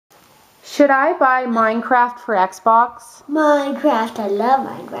Should I buy Minecraft for Xbox? Minecraft, I love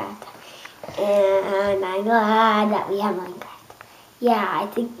Minecraft. And I'm glad that we have Minecraft. Yeah, I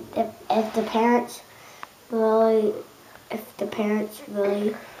think if the parents really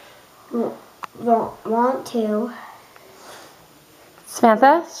want to.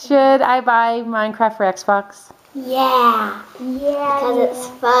 Samantha, should I buy Minecraft for Xbox? Yeah. Because it's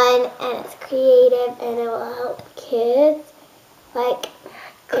fun and it's creative and it will help kids. Like,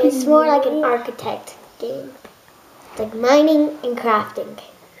 it's more like an architect game. It's like mining and crafting.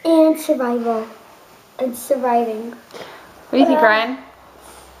 And survival. And surviving. What do you think, Ryan?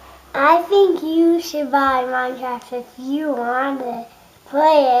 I think you should buy Minecraft if you want to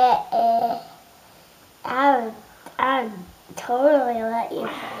play it. I would totally let you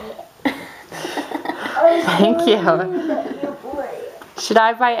play it. Thank you. Should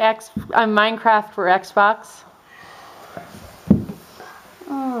I buy Minecraft for Xbox?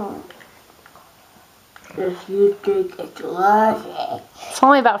 If you think it's worth it. It's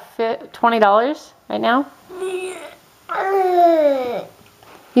only about $20 right now. You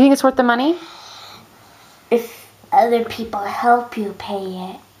think it's worth the money? If other people help you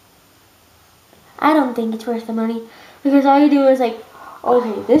pay it. I don't think it's worth the money. Because all you do is like,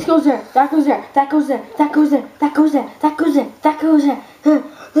 okay, this goes there, that goes there, that goes there, that goes there, that goes there, that goes there, that goes there.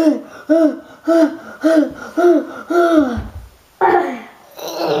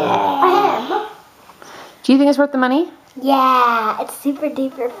 Do you think it's worth the money? Yeah, it's super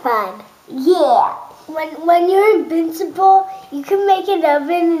duper fun. Yeah. When you're invincible, you can make an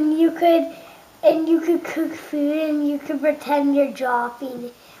oven and you could cook food and you could pretend you're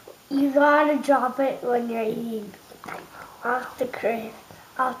dropping. You gotta drop it when you're eating. Off the cliff.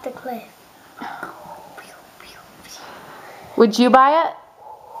 Would you buy it?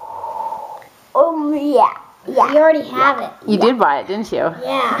 Yeah. You already have it. You did buy it, didn't you?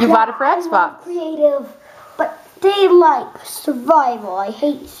 Yeah. You bought it for Xbox. Creative, but they like survival. I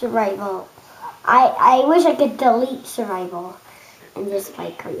hate survival. I wish I could delete survival and just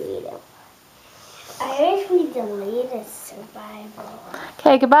play creative. I wish we deleted survival.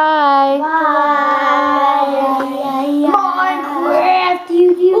 Okay, goodbye. Bye. Minecraft,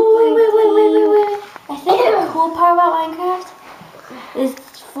 you do. Wait. I think the cool part about Minecraft is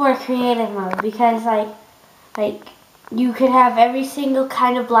for creative mode because like you could have every single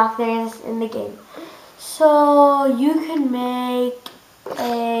kind of block there is in the game. So you can make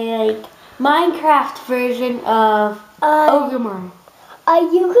a Minecraft version of Ogremon.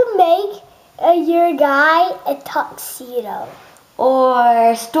 You could make your guy a tuxedo.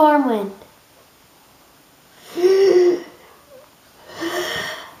 Or Stormwind.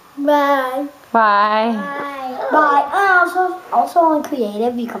 Bye. Bye. Bye. Also on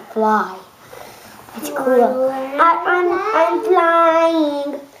creative, you can fly. It's cool. I'm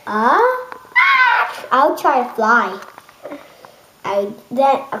flying. I'll try to fly.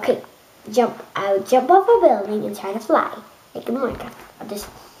 Jump. I would jump off a building and try to fly. Like in Minecraft. I'll just.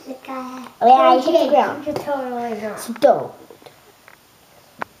 I hit the ground. You're totally wrong. So don't.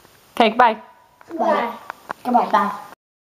 Okay, goodbye. Bye. Goodbye. Bye.